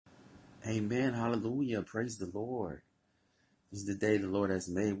Amen. Hallelujah. Praise the Lord. This is the day the Lord has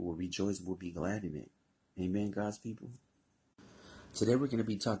made. We'll rejoice. We'll be glad in it. Amen, God's people. Today we're going to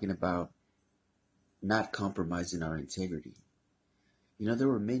be talking about not compromising our integrity. You know, there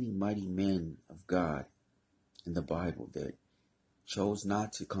were many mighty men of God in the Bible that chose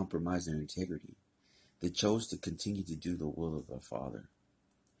not to compromise their integrity. They chose to continue to do the will of our Father.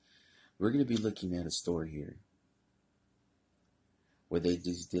 We're going to be looking at a story here where they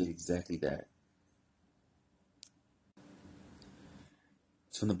just did exactly that.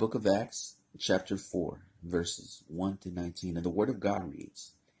 It's from the book of Acts, chapter 4, verses 1 to 19. And the word of God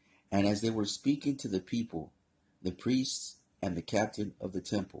reads, "And as they were speaking to the people, the priests and the captain of the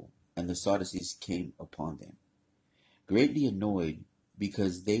temple and the Sadducees came upon them, greatly annoyed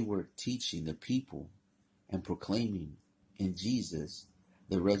because they were teaching the people and proclaiming in Jesus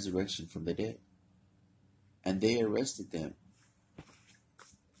the resurrection from the dead. And they arrested them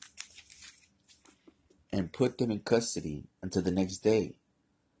and put them in custody until the next day,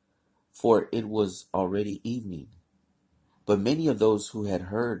 for it was already evening. But many of those who had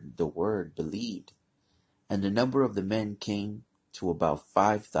heard the word believed, and the number of the men came to about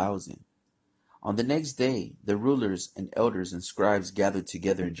 5,000. On the next day, the rulers and elders and scribes gathered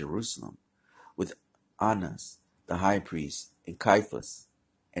together in Jerusalem with Annas, the high priest, and Caiaphas,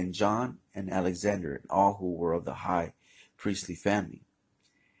 and John and Alexander, and all who were of the high priestly family.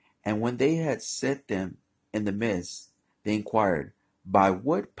 And when they had set them in the midst, they inquired, "By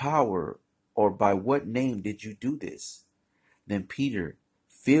what power or by what name did you do this?" Then Peter,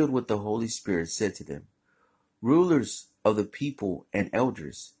 filled with the Holy Spirit, said to them, "Rulers of the people and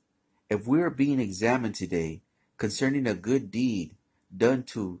elders, if we are being examined today concerning a good deed done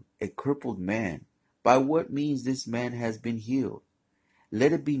to a crippled man, by what means this man has been healed,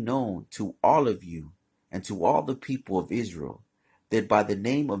 let it be known to all of you and to all the people of Israel that by the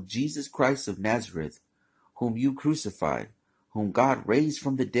name of Jesus Christ of Nazareth, whom you crucified, whom God raised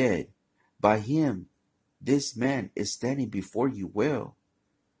from the dead, by him this man is standing before you well.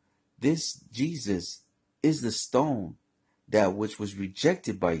 This Jesus is the stone that which was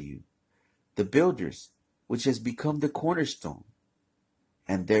rejected by you, the builders, which has become the cornerstone.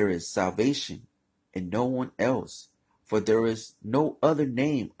 And there is salvation in no one else, for there is no other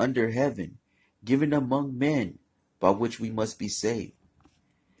name under heaven given among men by which we must be saved."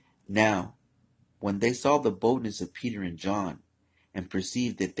 Now, when they saw the boldness of Peter and John, and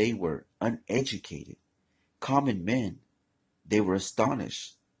perceived that they were uneducated, common men, they were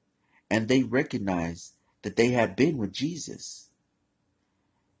astonished, and they recognized that they had been with Jesus.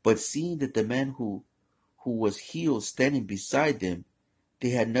 But seeing that the man who was healed standing beside them,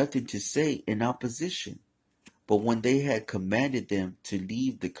 they had nothing to say in opposition. But when they had commanded them to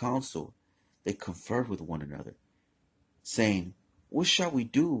leave the council, they conferred with one another, saying, "What shall we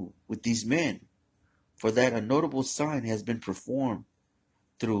do with these men? For that a notable sign has been performed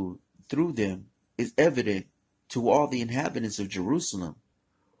through them is evident to all the inhabitants of Jerusalem.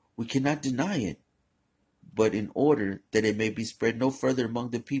 We cannot deny it. But in order that it may be spread no further among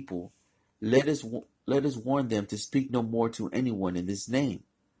the people, let us warn them to speak no more to anyone in this name."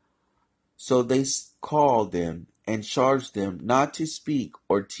 So they called them and charged them not to speak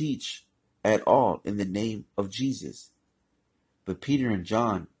or teach at all in the name of Jesus. But Peter and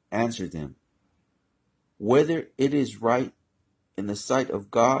John answered them, "Whether it is right in the sight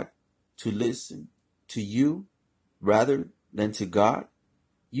of God to listen to you rather than to God,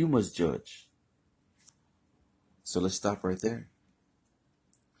 you must judge." So let's stop right there.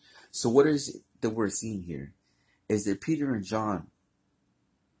 So what is it that we're seeing here is that Peter and John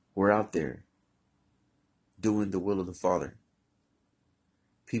were out there doing the will of the Father.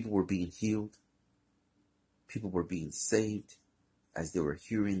 People were being healed. People were being saved as they were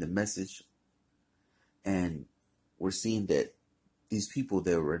hearing the message. And we're seeing that these people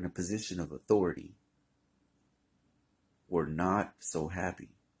that were in a position of authority were not so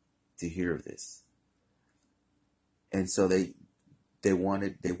happy to hear of this. And so they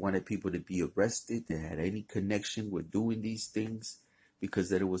wanted people to be arrested that had any connection with doing these things because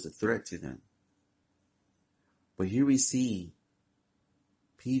that it was a threat to them. But here we see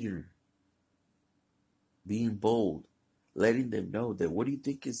Peter being bold, letting them know that what do you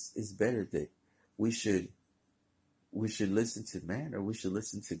think is better, that we should listen to man or we should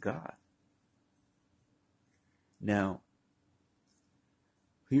listen to God? Now,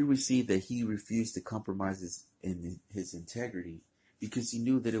 here we see that he refused to compromise in his integrity because he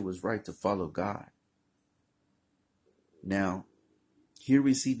knew that it was right to follow God. Now, here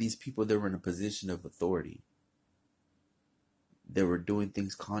we see these people that were in a position of authority. They were doing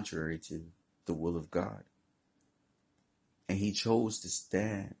things contrary to the will of God. And he chose to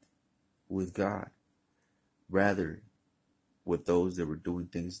stand with God, rather with those that were doing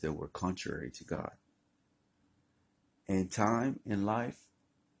things that were contrary to God. In time, in life,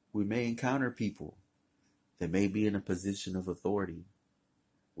 we may encounter people that may be in a position of authority.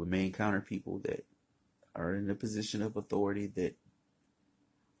 We may encounter people that are in a position of authority that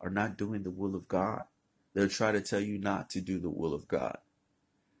are not doing the will of God. They'll try to tell you not to do the will of God.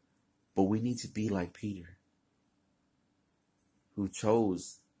 But we need to be like Peter, who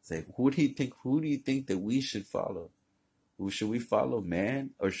chose, say, who do you think that we should follow? Who should we follow,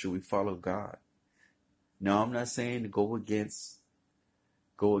 man, or should we follow God? Now, I'm not saying to go against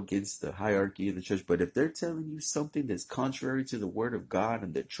the hierarchy of the church, but if they're telling you something that's contrary to the word of God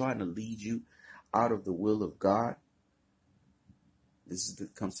and they're trying to lead you out of the will of God,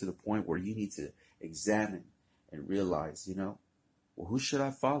 comes to the point where you need to examine and realize, well, who should I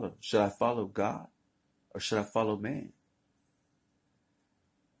follow? Should I follow God or should I follow man?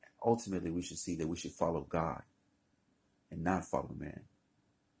 Ultimately, we should see that we should follow God and not follow man.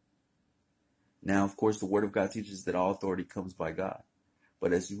 Now, of course, the word of God teaches that all authority comes by God.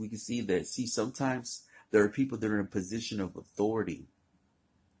 But as we can see sometimes there are people that are in a position of authority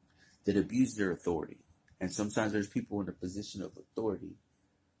that abuse their authority. And sometimes there's people in a position of authority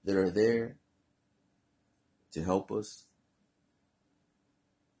that are there to help us,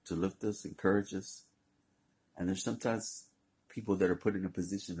 to lift us, encourage us. And there's sometimes people that are put in a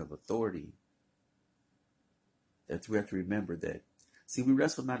position of authority that we have to remember that. See, we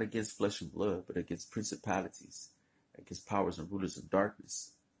wrestle not against flesh and blood, but against principalities, against powers and rulers of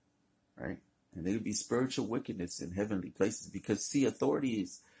darkness, right? And there will be spiritual wickedness in heavenly places because, see, authority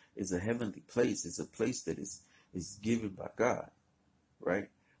is a heavenly place. It's a place that is given by God, right?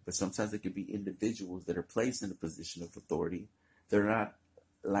 But sometimes there could be individuals that are placed in a position of authority. They're not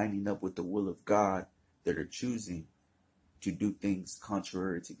lining up with the will of God, that are choosing to do things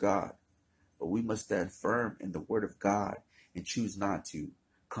contrary to God. But we must stand firm in the word of God and choose not to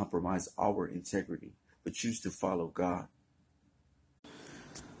compromise our integrity, but choose to follow God.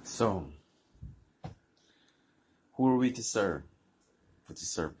 So, who are we to serve? But to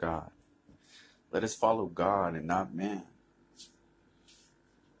serve God. Let us follow God and not man.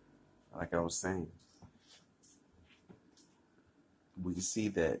 Like I was saying, we can see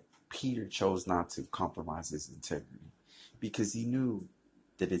that Peter chose not to compromise his integrity because he knew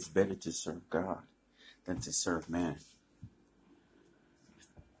that it's better to serve God than to serve man.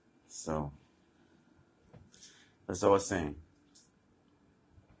 So, as I was saying,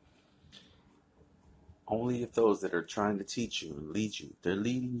 only if those that are trying to teach you and lead you, they're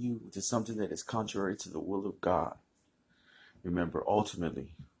leading you to something that is contrary to the will of God. Remember,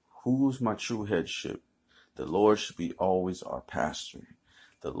 ultimately, who's my true headship? The Lord should be always our pastor.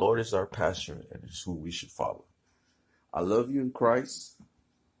 The Lord is our pastor and is who we should follow. I love you in Christ,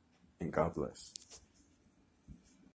 and God bless.